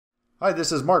Hi,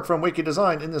 this is Mark from Wiki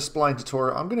Design. In this Spline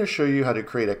tutorial, I'm going to show you how to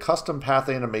create a custom path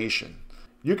animation.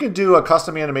 You can do a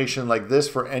custom animation like this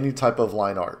for any type of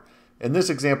line art. In this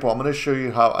example, I'm going to show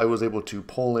you how I was able to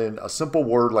pull in a simple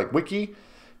word like wiki,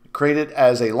 create it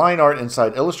as a line art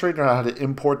inside Illustrator, and how to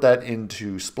import that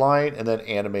into Spline and then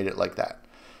animate it like that.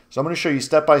 So I'm going to show you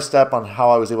step by step on how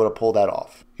I was able to pull that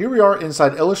off. Here we are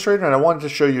inside Illustrator, and I wanted to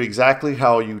show you exactly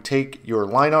how you take your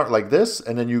line art like this,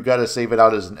 and then you got to save it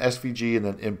out as an SVG and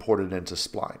then import it into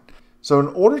Spline. So in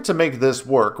order to make this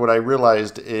work, what I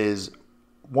realized is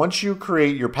once you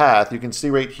create your path, you can see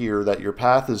right here that your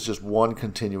path is just one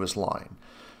continuous line.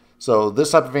 So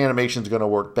this type of animation is going to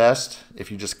work best if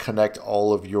you just connect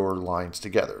all of your lines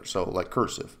together, so like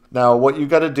cursive. Now what you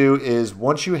got to do is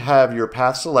once you have your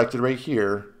path selected right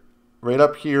here, right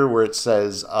up here where it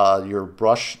says your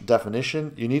brush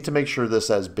definition, you need to make sure this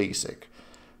says basic.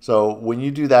 So when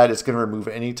you do that, it's going to remove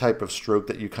any type of stroke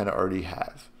that you kind of already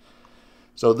have.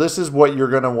 So this is what you're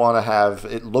going to want to have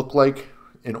it look like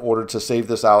in order to save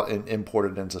this out and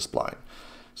import it into Spline.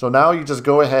 So now you just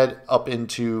go ahead up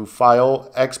into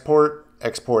File, Export,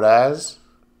 Export As.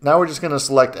 Now we're just going to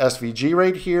select SVG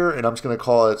right here, and I'm just going to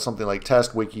call it something like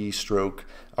Test Wiki Stroke.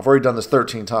 I've already done this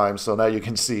 13 times, so now you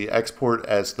can see export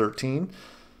as 13.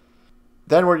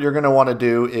 Then what you're going to want to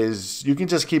do is you can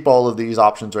just keep all of these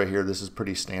options right here. This is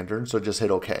pretty standard, so just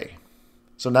hit OK.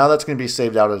 So now that's going to be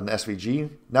saved out as an SVG.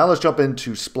 Now let's jump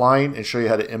into Spline and show you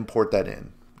how to import that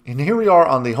in. And here we are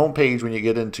on the home page when you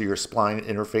get into your Spline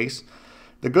interface.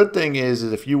 The good thing is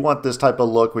if you want this type of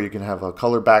look where you can have a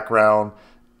color background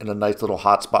and a nice little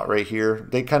hotspot right here,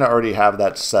 they kind of already have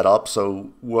that set up.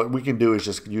 So what we can do is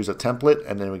just use a template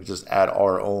and then we can just add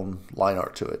our own line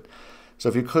art to it. So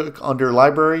if you click under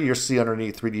library, you'll see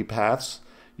underneath 3D paths,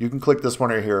 you can click this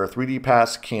one right here, 3D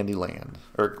paths Candyland,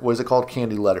 or what is it called?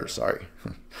 Candy letters, sorry.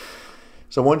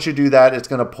 So once you do that, it's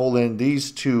going to pull in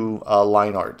these two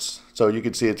line arts. So you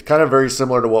can see it's kind of very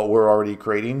similar to what we're already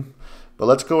creating. But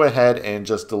let's go ahead and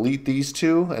just delete these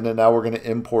two, and then now we're going to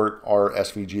import our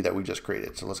SVG that we just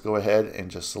created. So let's go ahead and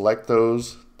just select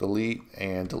those, delete,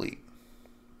 and delete.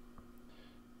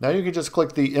 Now you can just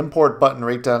click the import button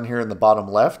right down here in the bottom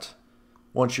left.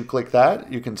 Once you click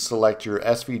that, you can select your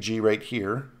SVG right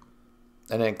here,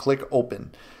 and then click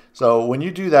open. So when you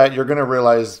do that, you're going to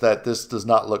realize that this does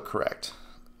not look correct.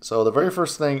 So the very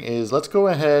first thing is let's go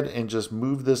ahead and just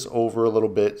move this over a little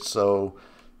bit so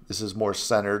this is more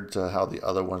centered to how the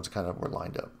other ones kind of were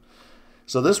lined up.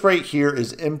 So this right here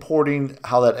is importing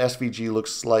how that SVG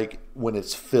looks like when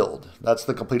it's filled. That's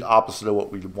the complete opposite of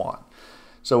what we want.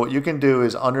 So what you can do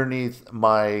is underneath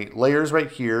my layers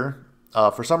right here,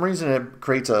 for some reason it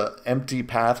creates an empty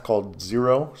path called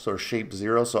 0, so shape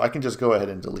 0. So I can just go ahead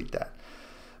and delete that.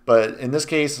 But in this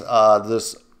case,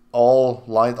 this all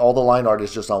the line art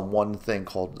is just on one thing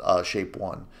called shape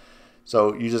 1.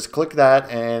 So you just click that,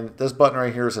 and this button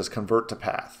right here says convert to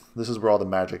path. This is where all the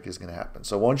magic is going to happen.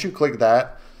 So once you click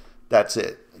that, that's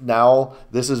it. Now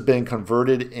this has been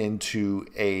converted into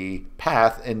a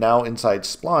path, and now inside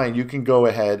Spline you can go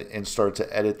ahead and start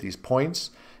to edit these points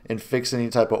and fix any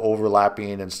type of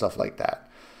overlapping and stuff like that.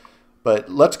 But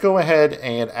let's go ahead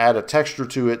and add a texture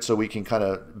to it so we can kind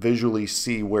of visually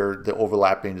see where the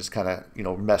overlapping is kind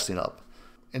of, messing up.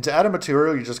 And to add a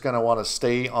material, you're just going to want to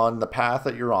stay on the path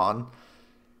that you're on.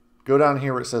 Go down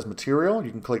here where it says material.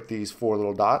 You can click these 4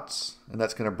 little dots, and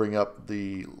that's going to bring up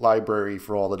the library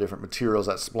for all the different materials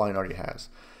that Spline already has.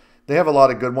 They have a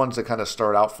lot of good ones to kind of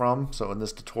start out from. So in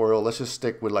this tutorial, let's just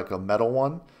stick with like a metal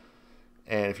one.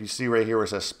 And if you see right here where it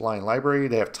says Spline library,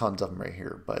 they have tons of them right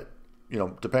here. But,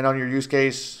 depending on your use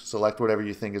case, select whatever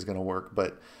you think is going to work.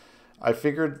 But I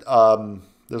figured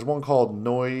there's one called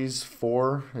Noise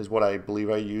 4 is what I believe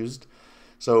I used.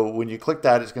 So when you click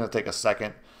that, it's going to take a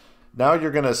second. Now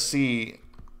you're going to see,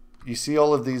 you see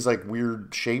all of these like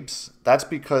weird shapes. That's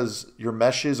because your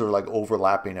meshes are like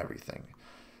overlapping everything.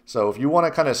 So if you want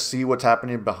to kind of see what's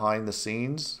happening behind the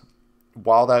scenes,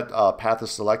 while that path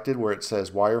is selected where it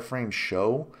says wireframe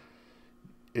show,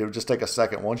 it'll just take a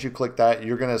second. Once you click that,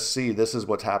 you're going to see this is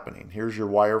what's happening. Here's your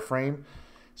wireframe.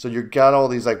 So you've got all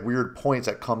these like weird points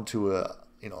that come to a,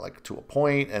 like to a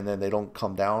point, and then they don't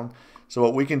come down. So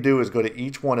what we can do is go to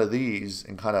each one of these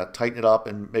and kind of tighten it up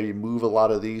and maybe move a lot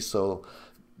of these so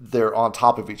they're on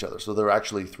top of each other. So they're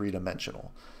actually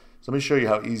 3-dimensional. So let me show you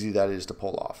how easy that is to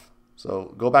pull off.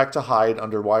 So go back to hide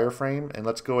under wireframe, and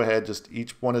let's go ahead just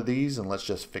each one of these and let's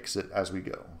just fix it as we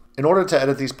go. In order to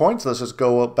edit these points, let's just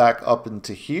go back up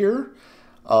into here.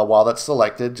 While that's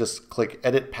selected, just click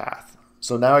edit path.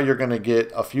 So now you're going to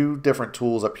get a few different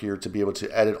tools up here to be able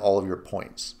to edit all of your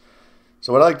points.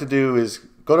 So what I like to do is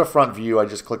go to front view. I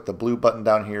just click the blue button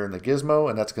down here in the gizmo,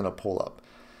 and that's going to pull up.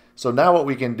 So now what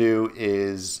we can do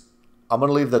is, I'm going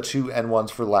to leave the two end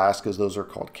ones for last because those are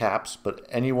called caps, but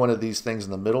any one of these things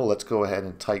in the middle, let's go ahead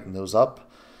and tighten those up.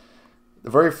 The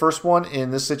very first one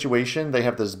in this situation, they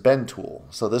have this bend tool.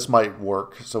 So this might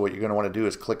work. So what you're going to want to do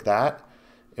is click that.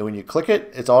 And when you click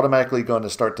it, it's automatically going to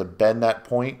start to bend that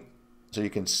point. So you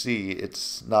can see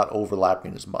it's not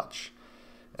overlapping as much.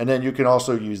 And then you can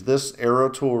also use this arrow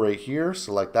tool right here.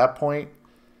 Select that point.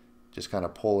 Just kind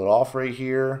of pull it off right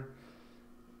here.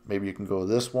 Maybe you can go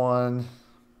this one.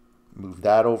 Move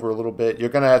that over a little bit. You're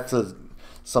going to have to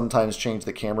sometimes change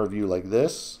the camera view like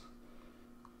this.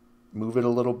 Move it a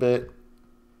little bit.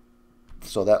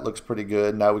 So that looks pretty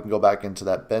good. Now we can go back into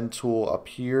that bend tool up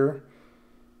here.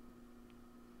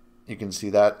 You can see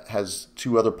that has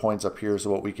two other points up here. So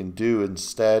what we can do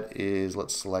instead is,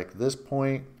 let's select this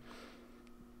point.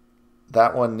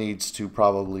 That one needs to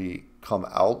probably come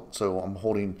out. So I'm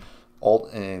holding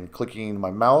Alt and clicking my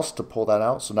mouse to pull that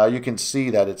out. So now you can see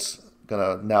that it's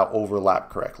going to now overlap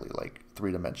correctly, like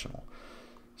three-dimensional.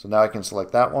 So now I can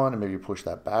select that one and maybe push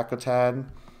that back a tad.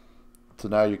 So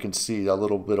now you can see a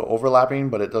little bit of overlapping,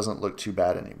 but it doesn't look too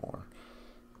bad anymore.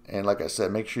 And like I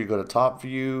said, make sure you go to top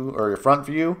view or your front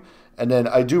view. And then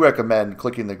I do recommend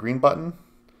clicking the green button.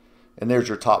 And there's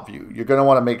your top view. You're going to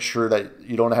want to make sure that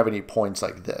you don't have any points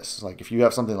like this. Like if you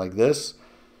have something like this,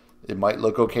 it might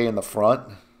look okay in the front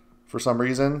for some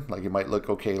reason. Like it might look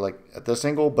okay like at this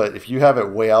angle, but if you have it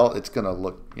way out, it's going to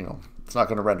look, it's not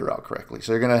going to render out correctly.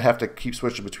 So you're going to have to keep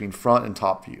switching between front and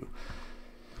top view.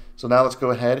 So now let's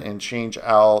go ahead and change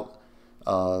out,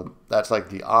 that's like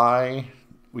the I.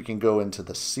 We can go into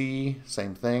the C,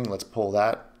 same thing. Let's pull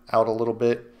that out a little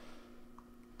bit.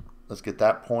 Let's get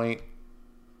that point.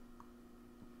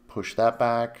 Push that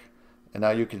back. And now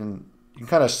you can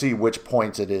kind of see which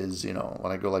points it is,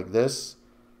 when I go like this,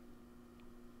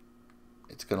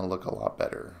 it's going to look a lot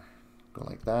better. Go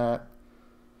like that.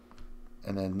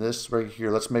 And then this right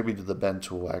here, let's maybe do the bend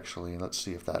tool actually. Let's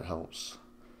see if that helps.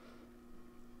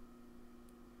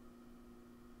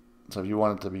 So if you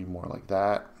want it to be more like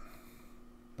that,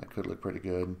 that could look pretty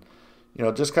good.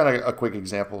 Just kind of a quick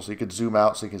example. So you could zoom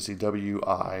out so you can see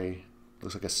WI,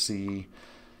 looks like a C.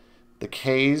 The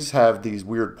K's have these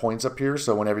weird points up here.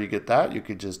 So whenever you get that, you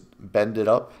could just bend it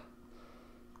up.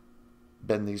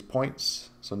 Bend these points.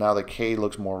 So now the K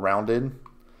looks more rounded.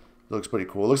 It looks pretty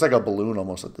cool. It looks like a balloon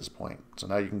almost at this point. So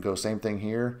now you can go same thing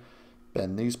here.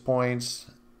 Bend these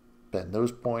points. Bend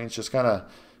those points. Just kind of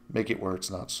make it where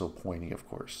it's not so pointy, of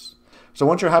course. So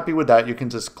once you're happy with that, you can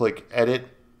just click Edit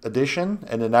Addition,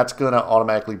 and then that's going to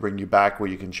automatically bring you back where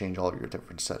you can change all of your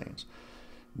different settings.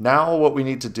 Now what we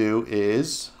need to do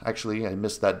is, actually I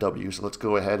missed that W, so let's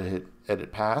go ahead and hit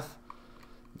Edit Path.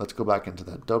 Let's go back into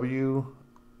that W,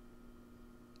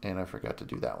 and I forgot to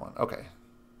do that one. Okay,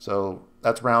 so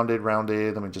that's rounded.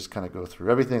 Let me just kind of go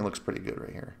through. Everything looks pretty good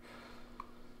right here.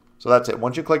 So that's it.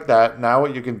 Once you click that, now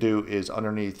what you can do is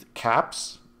underneath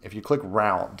caps, if you click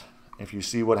round, if you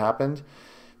see what happened,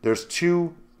 there's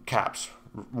two caps,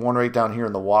 one right down here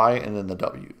in the Y and then the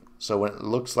W. So when it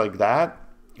looks like that,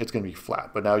 it's going to be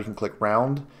flat. But now you can click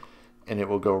round and it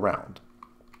will go round.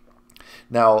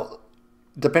 Now,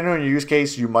 depending on your use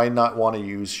case, you might not want to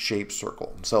use shape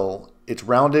circle. So it's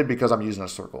rounded because I'm using a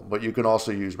circle, but you can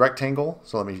also use rectangle.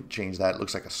 So let me change that. It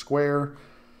looks like a square.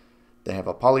 They have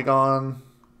a polygon.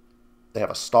 They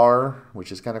have a star,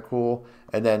 which is kind of cool.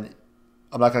 And then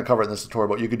I'm not going to cover it in this tutorial,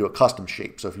 but you can do a custom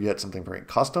shape. So if you had something very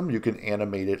custom, you can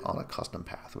animate it on a custom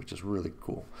path, which is really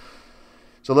cool.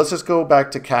 So let's just go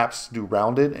back to caps, do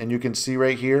rounded, and you can see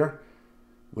right here,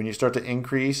 when you start to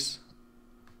increase,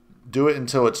 do it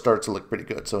until it starts to look pretty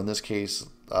good. So in this case,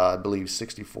 I believe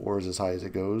 64 is as high as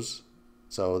it goes.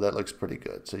 So that looks pretty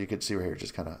good. So you can see right here, it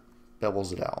just kind of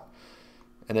bevels it out.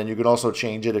 And then you can also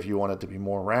change it if you want it to be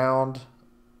more round.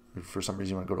 If for some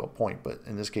reason you want to go to a point, but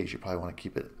in this case, you probably want to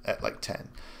keep it at like 10.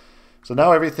 So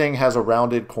now everything has a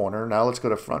rounded corner. Now let's go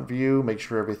to front view, make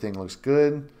sure everything looks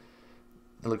good.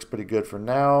 It looks pretty good for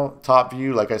now. Top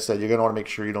view, like I said, you're going to want to make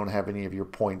sure you don't have any of your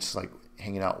points like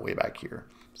hanging out way back here.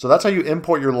 So that's how you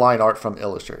import your line art from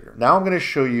Illustrator. Now I'm going to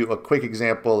show you a quick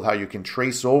example of how you can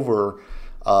trace over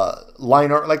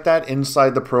line art like that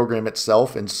inside the program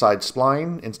itself, inside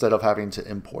Spline, instead of having to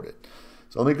import it.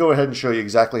 So let me go ahead and show you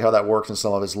exactly how that works and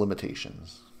some of its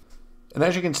limitations. And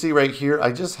as you can see right here,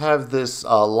 I just have this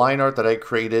line art that I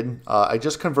created. I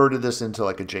just converted this into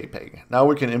like a JPEG. Now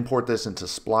we can import this into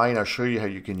Spline. I'll show you how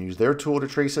you can use their tool to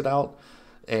trace it out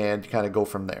and kind of go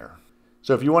from there.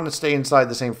 So if you want to stay inside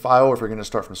the same file, or if you're going to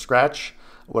start from scratch,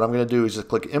 what I'm going to do is just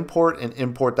click import and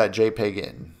import that JPEG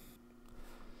in.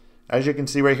 As you can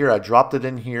see right here, I dropped it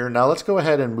in here. Now let's go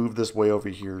ahead and move this way over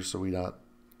here so we're not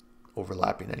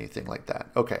overlapping anything like that.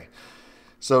 Okay,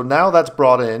 so now that's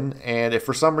brought in, and if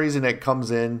for some reason it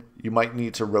comes in, you might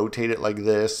need to rotate it like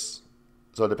this.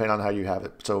 So depending on how you have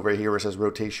it. So right here where it says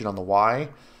rotation on the Y,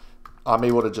 I'm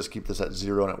able to just keep this at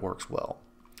 0 and it works well.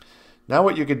 Now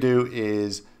what you could do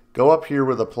is go up here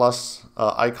where the plus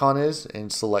icon is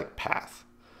and select path.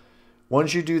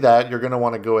 Once you do that, you're going to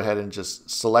want to go ahead and just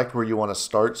select where you want to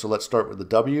start. So let's start with the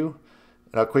W,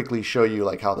 and I'll quickly show you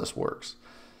like how this works.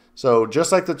 So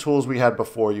just like the tools we had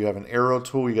before, you have an arrow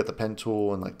tool, you get the pen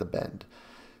tool, and like the bend.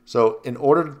 So in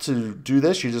order to do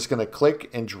this, you're just going to click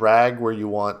and drag where you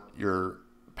want your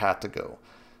path to go.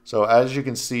 So as you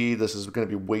can see, this is going to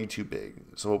be way too big.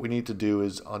 So what we need to do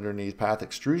is underneath path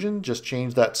extrusion, just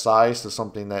change that size to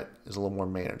something that is a little more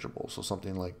manageable. So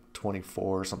something like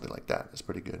 24 or something like that is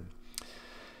pretty good.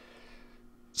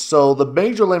 So the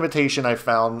major limitation I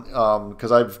found,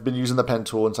 because I've been using the pen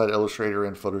tool inside Illustrator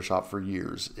and Photoshop for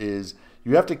years, is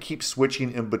you have to keep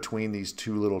switching in between these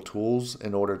two little tools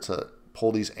in order to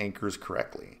pull these anchors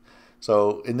correctly.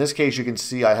 So in this case, you can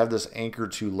see I have this anchor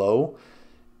too low,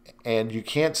 and you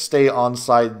can't stay on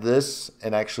side this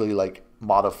and actually like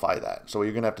modify that. So what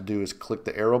you're gonna have to do is click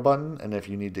the arrow button, and if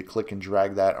you need to click and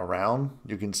drag that around,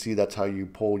 you can see that's how you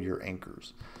pull your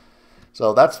anchors.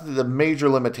 So that's the major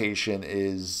limitation,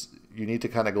 is you need to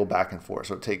kind of go back and forth.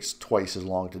 So it takes twice as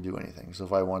long to do anything. So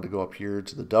if I wanted to go up here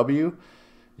to the W,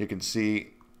 you can see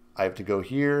I have to go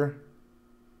here,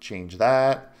 change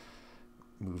that,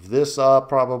 move this up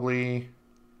probably.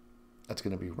 That's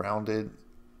going to be rounded.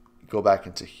 Go back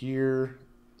into here,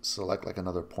 select like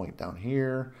another point down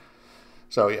here.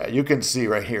 So yeah, you can see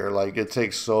right here, like it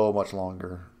takes so much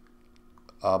longer.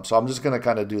 So I'm just going to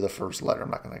kind of do the first letter.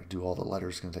 I'm not going to do all the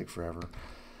letters. It's going to take forever.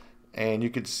 And you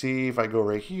can see if I go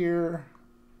right here,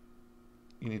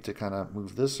 you need to kind of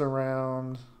move this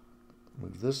around,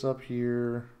 move this up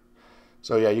here.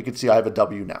 So yeah, you can see I have a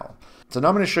W now. So now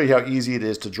I'm going to show you how easy it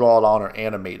is to draw it on or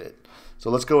animate it.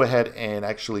 So let's go ahead and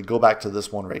actually go back to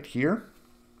this one right here.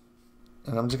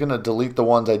 And I'm just going to delete the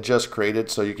ones I just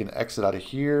created so you can exit out of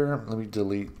here. Let me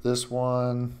delete this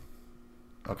one.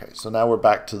 Okay, so now we're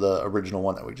back to the original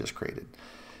one that we just created.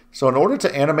 So in order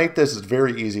to animate this, it's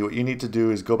very easy. What you need to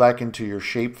do is go back into your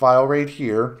shape file right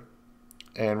here.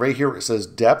 And right here where it says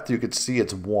depth, you can see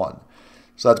it's 1.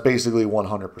 So that's basically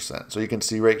 100%. So you can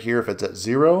see right here if it's at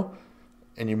 0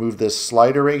 and you move this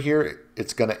slider right here,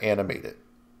 it's going to animate it.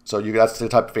 So that's the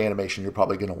type of animation you're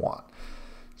probably going to want.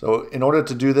 So in order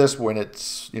to do this, when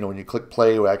it's, when you click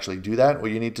play to actually do that,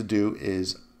 what you need to do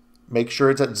is make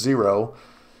sure it's at 0.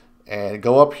 And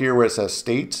go up here where it says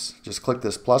states, just click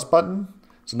this plus button.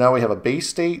 So now we have a base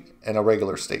state and a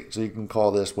regular state. So you can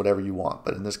call this whatever you want,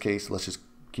 but in this case, let's just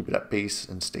keep it at base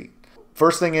and state.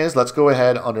 First thing is, let's go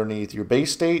ahead underneath your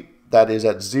base state. That is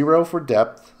at 0 for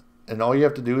depth. And all you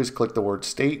have to do is click the word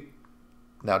state.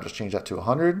 Now just change that to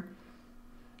 100.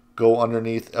 Go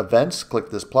underneath events,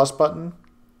 click this plus button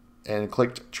and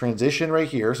click transition right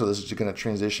here. So this is going to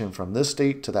transition from this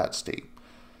state to that state.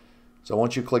 So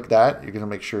once you click that, you're going to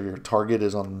make sure your target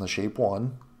is on the shape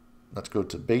 1. Let's go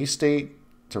to base state,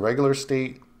 to regular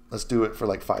state. Let's do it for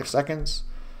like 5 seconds.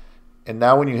 And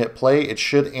now when you hit play, it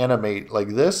should animate like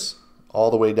this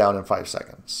all the way down in 5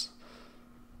 seconds.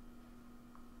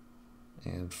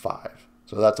 And 5.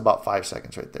 So that's about 5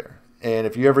 seconds right there. And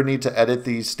if you ever need to edit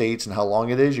these states and how long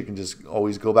it is, you can just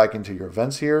always go back into your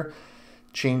events here.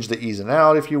 Change the ease and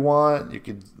out if you want.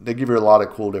 They give you a lot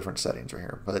of cool different settings right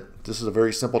here. But this is a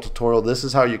very simple tutorial. This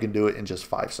is how you can do it in just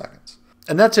 5 seconds.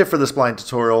 And that's it for the Spline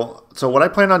tutorial. So what I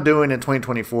plan on doing in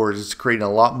 2024 is creating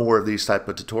a lot more of these type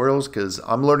of tutorials, because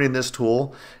I'm learning this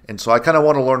tool, and so I kind of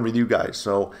want to learn with you guys.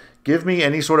 So give me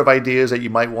any sort of ideas that you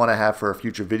might want to have for a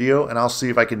future video, and I'll see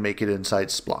if I can make it inside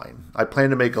Spline. I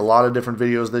plan to make a lot of different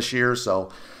videos this year, so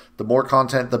the more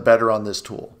content, the better on this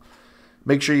tool.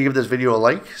 Make sure you give this video a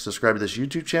like, subscribe to this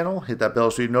YouTube channel, hit that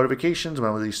bell so you get notifications when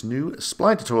I release new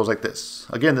Spline tutorials like this.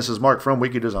 Again, this is Mark from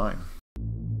Wiki Design.